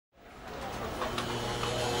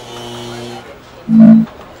Good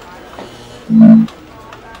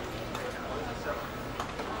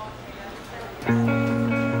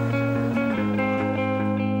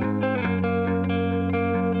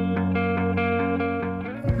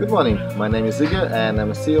morning, my name is Igor and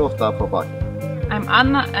I'm CEO of Tap4Parking. I'm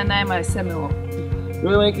Anna and I'm a SMO.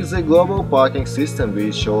 We're making a global parking system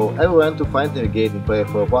which allows everyone to find, navigate and pay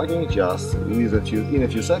for parking just in a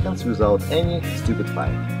few seconds without any stupid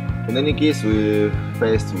fine. In any case, we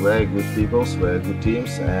faced very good people, very good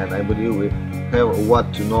teams, and I believe we have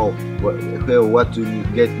what to know, what to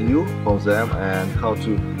get new from them and how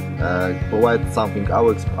to provide something,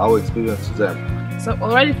 our experience to them. So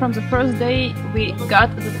already from the first day we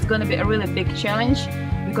got that it's going to be a really big challenge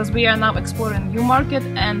because we are now exploring new market,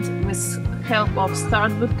 and with help of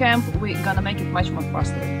Start Bootcamp we're gonna make it much more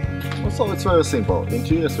faster. Also, it's very simple. In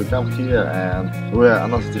 2 years we come here and we are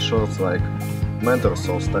another t-shirts like mentors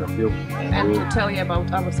of STARCUBE and to tell you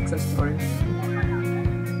about our success story.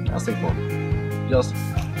 Nothing more. Just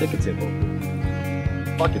take it simple.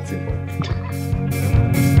 Fuck it simple.